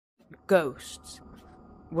Ghosts,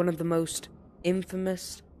 one of the most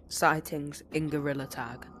infamous sightings in Gorilla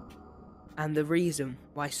Tag, and the reason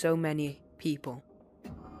why so many people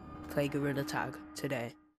play Gorilla Tag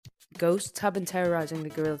today. Ghosts have been terrorizing the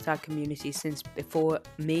Gorilla Tag community since before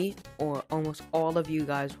me or almost all of you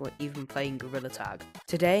guys were even playing Gorilla Tag.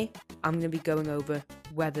 Today, I'm going to be going over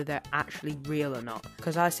whether they're actually real or not,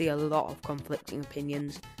 because I see a lot of conflicting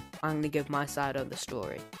opinions. I'm going to give my side of the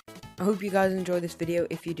story. I hope you guys enjoy this video.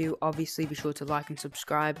 If you do, obviously be sure to like and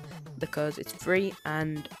subscribe because it's free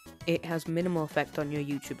and it has minimal effect on your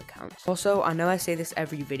YouTube account. Also, I know I say this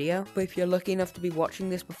every video, but if you're lucky enough to be watching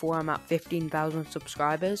this before I'm at 15,000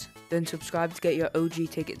 subscribers, then subscribe to get your OG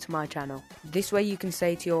ticket to my channel. This way you can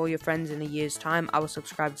say to all your friends in a year's time, I will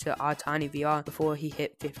subscribe to rTinyVR before he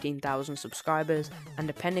hit 15,000 subscribers, and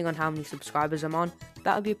depending on how many subscribers I'm on,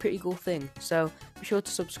 that would be a pretty cool thing. So be sure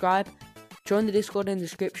to subscribe. Join the Discord in the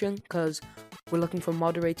description because we're looking for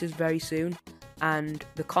moderators very soon, and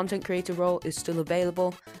the content creator role is still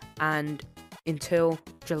available, and until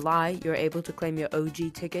July you're able to claim your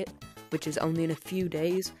OG ticket, which is only in a few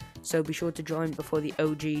days, so be sure to join before the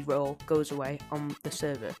OG role goes away on the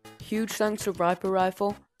server. Huge thanks to Viper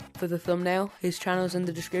Rifle for the thumbnail. His channel's in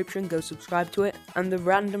the description, go subscribe to it. And the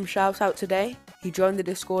random shout out today, he joined the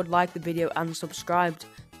Discord, liked the video and subscribed.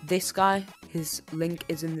 This guy, his link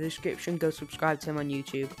is in the description, go subscribe to him on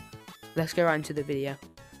YouTube. Let's get right into the video.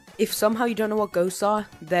 If somehow you don't know what ghosts are,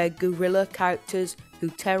 they're gorilla characters who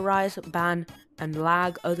terrorize, ban, and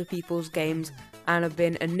lag other people's games and have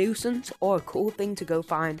been a nuisance or a cool thing to go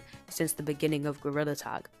find since the beginning of Gorilla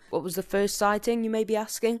Tag. What was the first sighting, you may be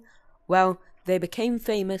asking? Well, they became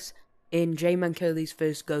famous in J-Man Curly's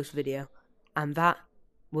first ghost video, and that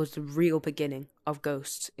was the real beginning of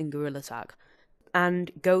ghosts in Gorilla Tag.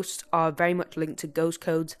 And ghosts are very much linked to ghost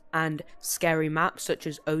codes and scary maps such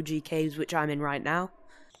as OG Caves, which I'm in right now.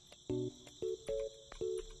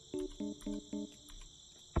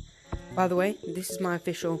 By the way, this is my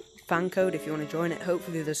official fan code if you want to join it.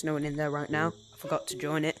 Hopefully there's no one in there right now. I forgot to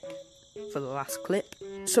join it for the last clip.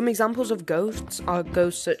 Some examples of ghosts are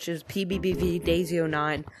ghosts such as PBBV,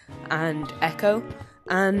 Daisy09 and Echo,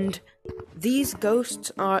 and these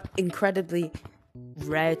ghosts are incredibly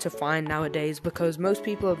rare to find nowadays because most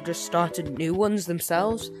people have just started new ones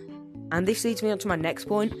themselves. And this leads me on to my next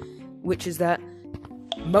point, which is that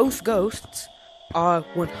most ghosts are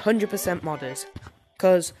 100% modders,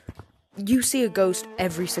 because you see a ghost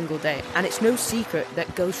every single day, and it's no secret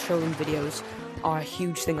that ghost showing videos are a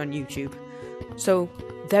huge thing on YouTube. So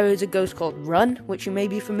there is a ghost called Run, which you may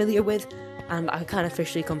be familiar with, and I can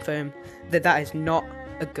officially confirm that that is not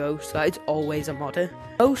a ghost, that it's always a modder.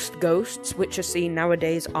 Most ghosts which are seen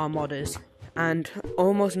nowadays are modders, and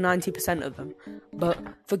almost 90% of them. But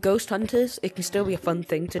for ghost hunters, it can still be a fun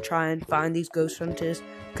thing to try and find these ghost hunters,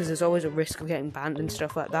 because there's always a risk of getting banned and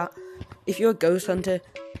stuff like that. If you're a ghost hunter,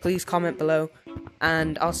 please comment below,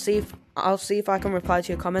 and I'll see if I can reply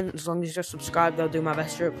to your comment. As long as you're subscribed, I'll do my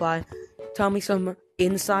best to reply. Tell me some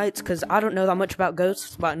insights, because I don't know that much about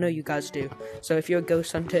ghosts, but I know you guys do. So if you're a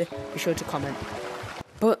ghost hunter, be sure to comment.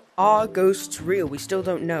 But are ghosts real? We still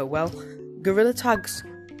don't know. Well, Gorilla Tag's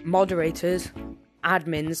moderators,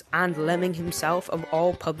 admins, and Lemming himself have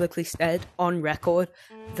all publicly said on record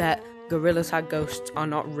that Gorilla Tag ghosts are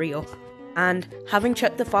not real. And having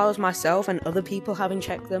checked the files myself and other people having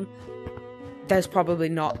checked them, there's probably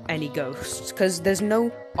not any ghosts, because there's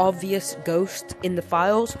no obvious ghost in the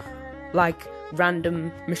files, like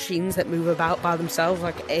random machines that move about by themselves,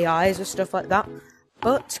 like AIs or stuff like that.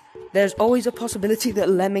 But there's always a possibility that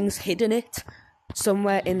Lemming's hidden it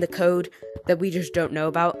somewhere in the code that we just don't know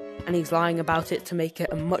about, and he's lying about it to make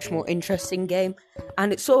it a much more interesting game.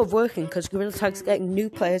 And it's sort of working, because Gorilla Tag's getting new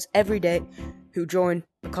players every day who join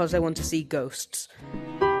because they want to see ghosts.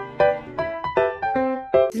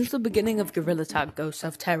 Since the beginning of Gorilla Tag, ghosts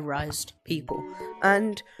have terrorized people,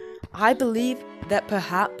 and I believe that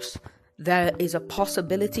perhaps there is a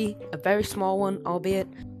possibility, a very small one albeit,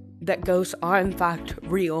 that ghosts are in fact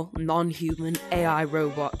real, non-human, AI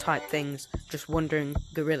robot type things just wandering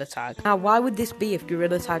Gorilla Tag. Now, why would this be if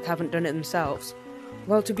Gorilla Tag haven't done it themselves?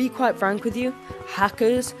 Well, to be quite frank with you,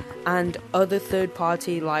 hackers and other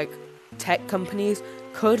third-party like tech companies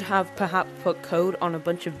could have perhaps put code on a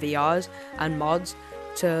bunch of VRs and mods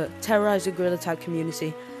to terrorize the Gorilla Tag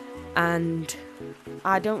community, and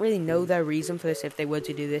I don't really know their reason for this if they were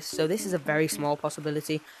to do this, so this is a very small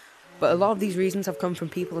possibility. But a lot of these reasons have come from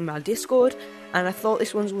people in my Discord, and I thought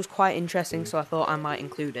this one was quite interesting, so I thought I might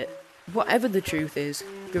include it. Whatever the truth is,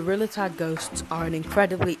 Gorilla Tag ghosts are an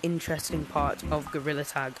incredibly interesting part of Gorilla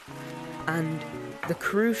Tag, and the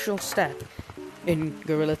crucial step in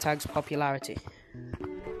Gorilla Tag's popularity.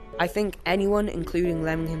 I think anyone, including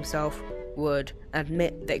Lemming himself, would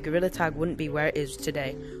admit that Gorilla Tag wouldn't be where it is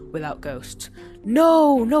today without ghosts.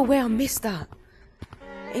 No way, I missed that.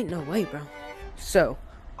 Ain't no way, bro. So,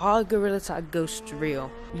 are Gorilla Tag ghosts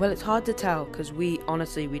real? Well, it's hard to tell because we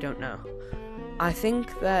don't know. I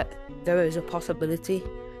think that there is a possibility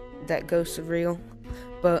that ghosts are real,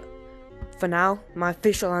 but for now, my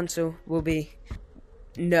official answer will be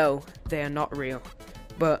no, they are not real.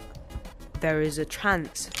 But there is a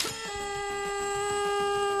chance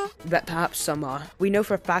that perhaps some are. We know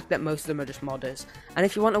for a fact that most of them are just modders. And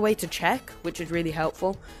if you want a way to check, which is really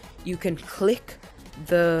helpful, you can click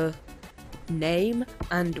the name,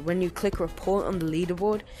 and when you click report on the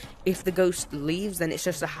leaderboard, if the ghost leaves, then it's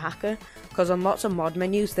just a hacker. Because on lots of mod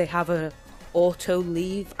menus, they have a auto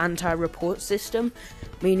leave anti-report system,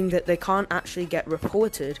 meaning that they can't actually get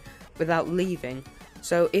reported without leaving.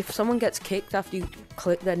 So if someone gets kicked after you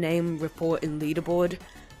click their name, report in leaderboard,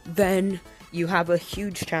 then you have a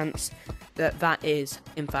huge chance that that is,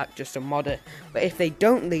 in fact, just a modder. But if they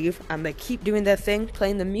don't leave and they keep doing their thing,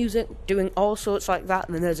 playing the music, doing all sorts like that,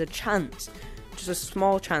 then there's a chance, just a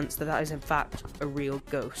small chance, that that is, in fact, a real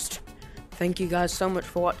ghost. Thank you guys so much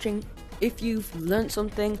for watching. If you've learned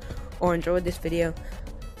something or enjoyed this video,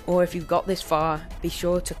 or if you've got this far, be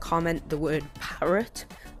sure to comment the word parrot,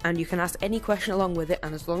 and you can ask any question along with it,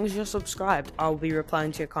 and as long as you're subscribed, I'll be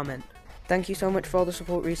replying to your comment. Thank you so much for all the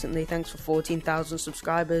support recently. Thanks for 14,000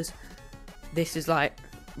 subscribers. This is like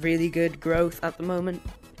really good growth at the moment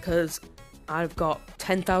because I've got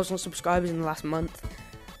 10,000 subscribers in the last month.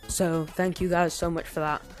 So thank you guys so much for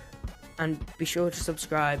that. And be sure to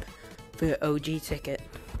subscribe for your OG ticket.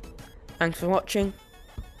 Thanks for watching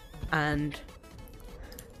and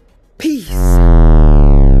peace.